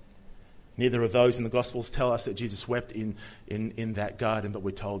 Neither of those in the Gospels tell us that Jesus wept in that garden, but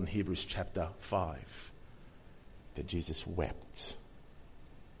we're told in Hebrews chapter 5 that Jesus wept.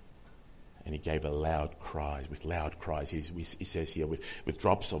 And he gave loud cries. With loud cries, he says here, with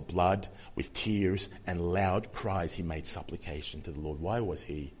drops of blood, with tears and loud cries, he made supplication to the Lord. Why was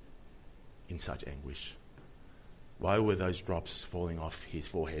he in such anguish? Why were those drops falling off his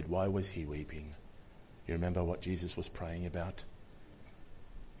forehead? Why was he weeping? You remember what Jesus was praying about?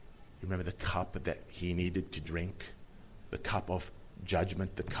 You remember the cup that he needed to drink? The cup of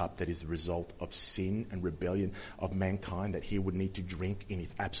judgment, the cup that is the result of sin and rebellion of mankind, that he would need to drink in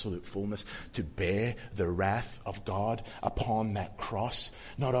its absolute fullness to bear the wrath of God upon that cross.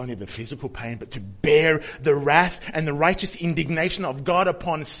 Not only the physical pain, but to bear the wrath and the righteous indignation of God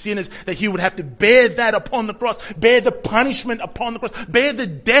upon sinners, that he would have to bear that upon the cross, bear the punishment upon the cross, bear the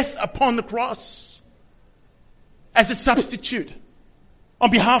death upon the cross as a substitute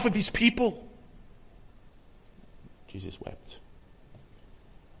on behalf of his people. Jesus wept.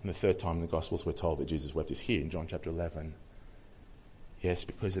 And the third time in the Gospels we're told that Jesus wept is here in John chapter 11. Yes,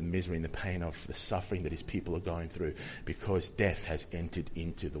 because of the misery and the pain of the suffering that his people are going through, because death has entered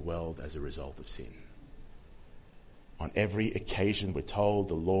into the world as a result of sin. On every occasion we're told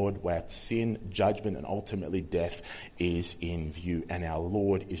the Lord wept. Sin, judgment, and ultimately death is in view. And our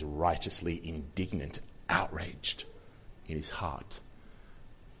Lord is righteously indignant, outraged in his heart,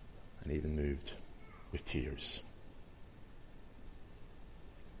 and even moved with tears.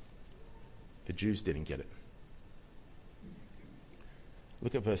 The Jews didn't get it.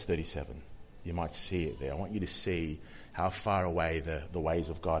 Look at verse 37. You might see it there. I want you to see how far away the ways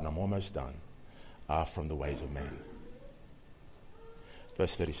of God, and I'm almost done, are from the ways of man.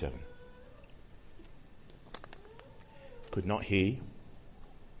 Verse 37. Could not he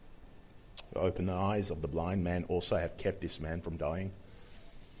who opened the eyes of the blind man also have kept this man from dying?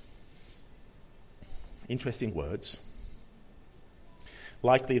 Interesting words.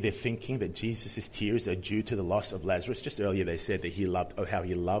 Likely they're thinking that Jesus' tears are due to the loss of Lazarus. Just earlier they said that how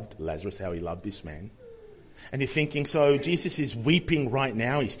he loved Lazarus, how he loved this man. And they're thinking, so Jesus is weeping right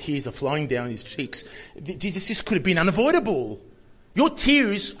now, his tears are flowing down his cheeks. Jesus, this could have been unavoidable. Your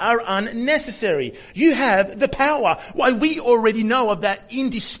tears are unnecessary. You have the power. Why, we already know of that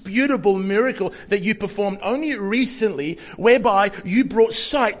indisputable miracle that you performed only recently, whereby you brought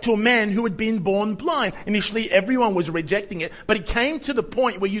sight to a man who had been born blind. Initially, everyone was rejecting it, but it came to the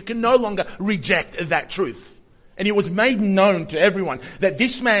point where you can no longer reject that truth. And it was made known to everyone that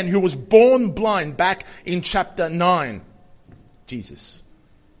this man who was born blind back in chapter 9, Jesus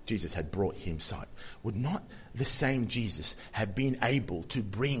had brought him sight. Would not the same Jesus have been able to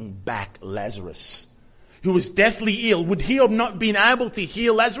bring back Lazarus, who was deathly ill? Would he have not been able to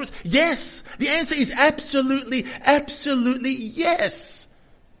heal Lazarus? Yes. The answer is absolutely, absolutely yes.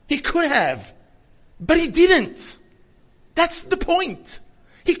 He could have, but he didn't. That's the point.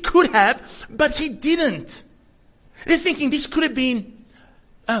 He could have, but he didn't. They're thinking this could have been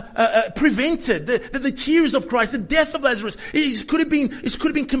prevented. The tears of Christ, the death of Lazarus, it could have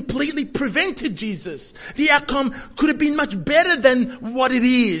been completely prevented, Jesus. The outcome could have been much better than what it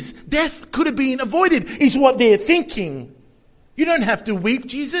is. Death could have been avoided, is what they're thinking. You don't have to weep,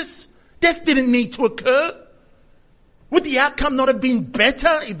 Jesus. Death didn't need to occur. Would the outcome not have been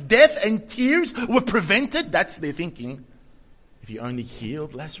better if death and tears were prevented? That's their thinking. If you only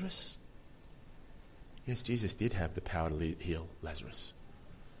healed Lazarus. Yes, Jesus did have the power to heal Lazarus.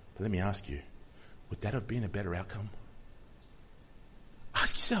 But let me ask you, would that have been a better outcome?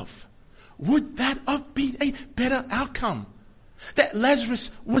 Ask yourself, would that have been a better outcome? That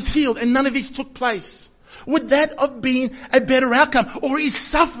Lazarus was healed and none of this took place. Would that have been a better outcome? Or is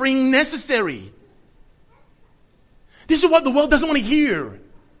suffering necessary? This is what the world doesn't want to hear.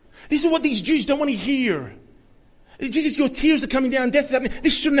 This is what these Jews don't want to hear. Jesus, your tears are coming down, death is happening.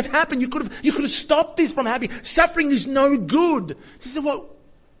 This shouldn't have happened. You could have stopped this from happening. Suffering is no good. This is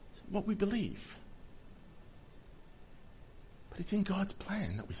what we believe. But it's in God's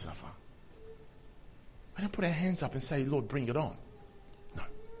plan that we suffer. We don't put our hands up and say, Lord, bring it on.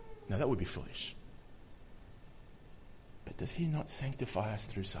 No, that would be foolish. But does he not sanctify us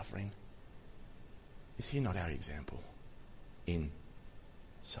through suffering? Is he not our example in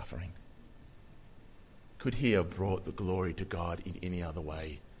suffering? Could he have brought the glory to God in any other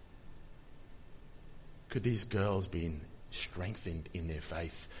way? Could these girls be strengthened in their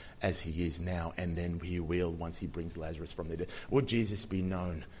faith as he is now, and then he will once he brings Lazarus from the dead? Would Jesus be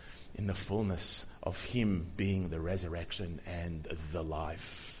known in the fullness of him being the resurrection and the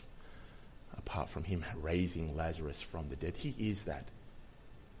life, apart from him raising Lazarus from the dead? He is that.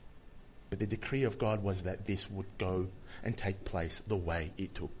 But the decree of God was that this would go and take place the way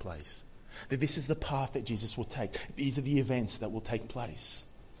it took place. That this is the path that Jesus will take. These are the events that will take place.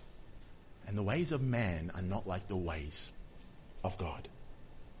 And the ways of man are not like the ways of God.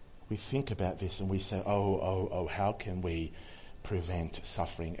 We think about this and we say, oh, how can we prevent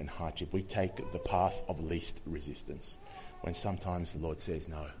suffering and hardship? We take the path of least resistance. When sometimes the Lord says,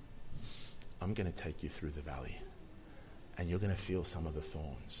 no, I'm going to take you through the valley and you're going to feel some of the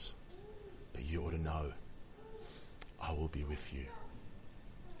thorns. But you ought to know, I will be with you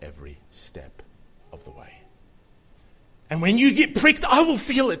every step of the way. And when you get pricked, I will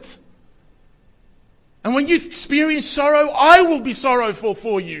feel it. And when you experience sorrow, I will be sorrowful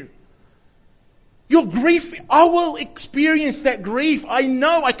for you. Your grief, I will experience that grief. I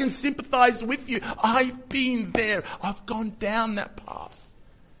know I can sympathize with you. I've been there. I've gone down that path.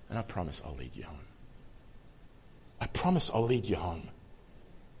 And I promise I'll lead you home. I promise I'll lead you home.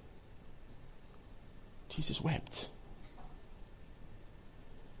 Jesus wept.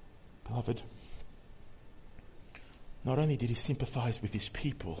 Beloved, not only did he sympathize with his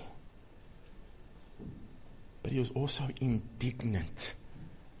people, but he was also indignant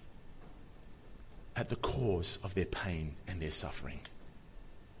at the cause of their pain and their suffering.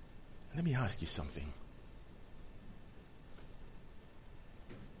 Let me ask you something.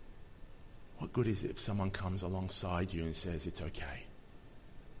 What good is it if someone comes alongside you and says it's okay,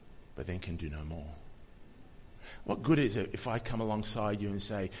 but then can do no more? What good is it if I come alongside you and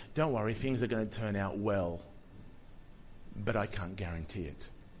say, don't worry, things are going to turn out well, but I can't guarantee it?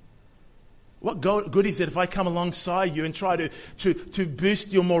 What good is it if I come alongside you and try to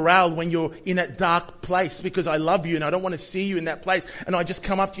boost your morale when you're in that dark place because I love you and I don't want to see you in that place, and I just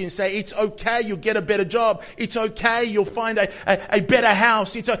come up to you and say, it's okay, you'll get a better job. It's okay, you'll find a better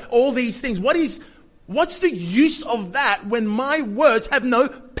house. All these things. What's the use of that when my words have no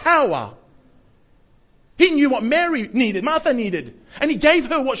power? He knew what Mary needed, Martha needed, and he gave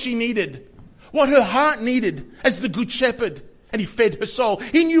her what she needed, what her heart needed as the good shepherd. And he fed her soul.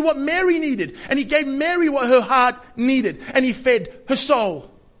 He knew what Mary needed. And he gave Mary what her heart needed. And he fed her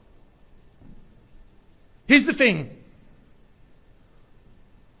soul. Here's the thing.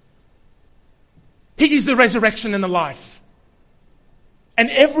 He is the resurrection and the life. And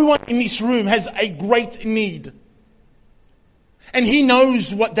everyone in this room has a great need. And he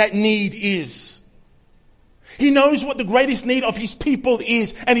knows what that need is. He knows what the greatest need of his people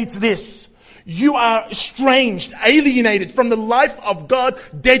is. And it's this. You are estranged, alienated from the life of God,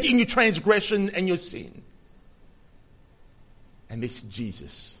 dead in your transgression and your sin. And this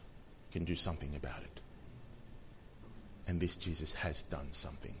Jesus can do something about it. And this Jesus has done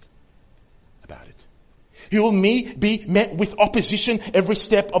something about it. He will be met with opposition every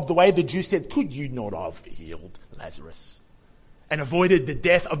step of the way. The Jews said, could you not have healed Lazarus? And avoided the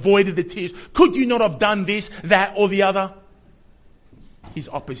death, avoided the tears. Could you not have done this, that, or the other? His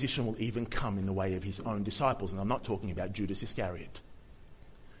opposition will even come in the way of his own disciples. And I'm not talking about Judas Iscariot.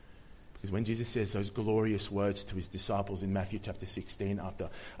 Because when Jesus says those glorious words to his disciples in Matthew chapter 16,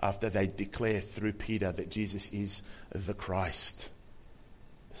 after they declare through Peter that Jesus is the Christ,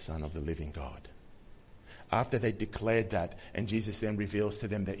 the Son of the living God. After they declared that, and Jesus then reveals to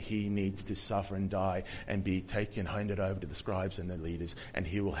them that he needs to suffer and die and be taken, handed over to the scribes and the leaders, and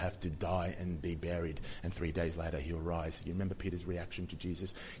he will have to die and be buried, and 3 days later he'll rise. You remember Peter's reaction to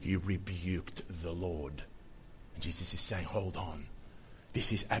Jesus? He rebuked the Lord. And Jesus is saying, hold on.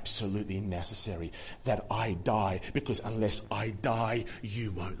 This is absolutely necessary that I die, because unless I die,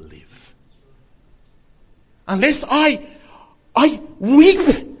 you won't live. Unless I weep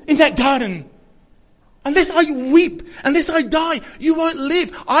in that garden, unless I weep, unless I die, you won't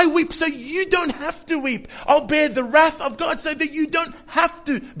live. I weep so you don't have to weep. I'll bear the wrath of God so that you don't have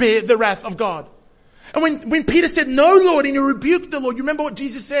to bear the wrath of God. And when Peter said, no, Lord, and he rebuked the Lord, you remember what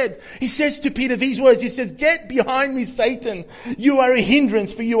Jesus said? He says to Peter these words. He says, get behind me, Satan. You are a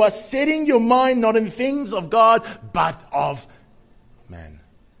hindrance, for you are setting your mind not in things of God, but of man.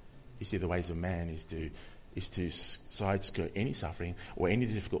 You see, the ways of man is to sideskirt any suffering or any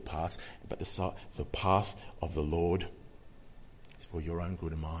difficult paths, but the path of the Lord is for your own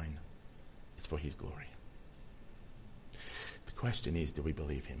good and mine. It's for his glory. The question is, do we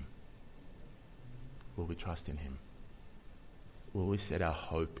believe him? Will we trust in him? Will we set our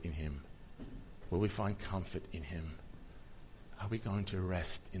hope in him? Will we find comfort in him? Are we going to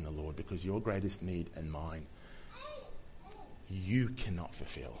rest in the Lord? Because your greatest need and mine, you cannot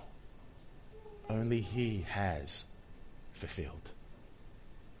fulfill. Only he has fulfilled.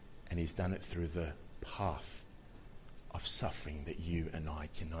 And he's done it through the path of suffering that you and I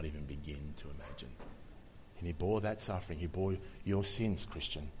cannot even begin to imagine. And he bore that suffering. He bore your sins,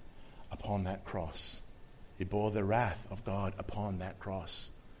 Christian, upon that cross. He bore the wrath of God upon that cross.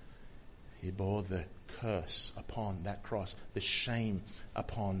 He bore the curse upon that cross, the shame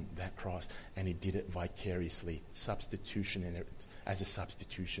upon that cross, and he did it vicariously, as a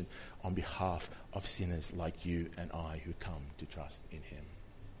substitution on behalf of sinners like you and I who come to trust in him.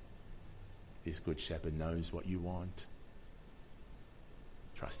 This good shepherd knows what you want.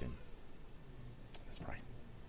 Trust him. Let's pray.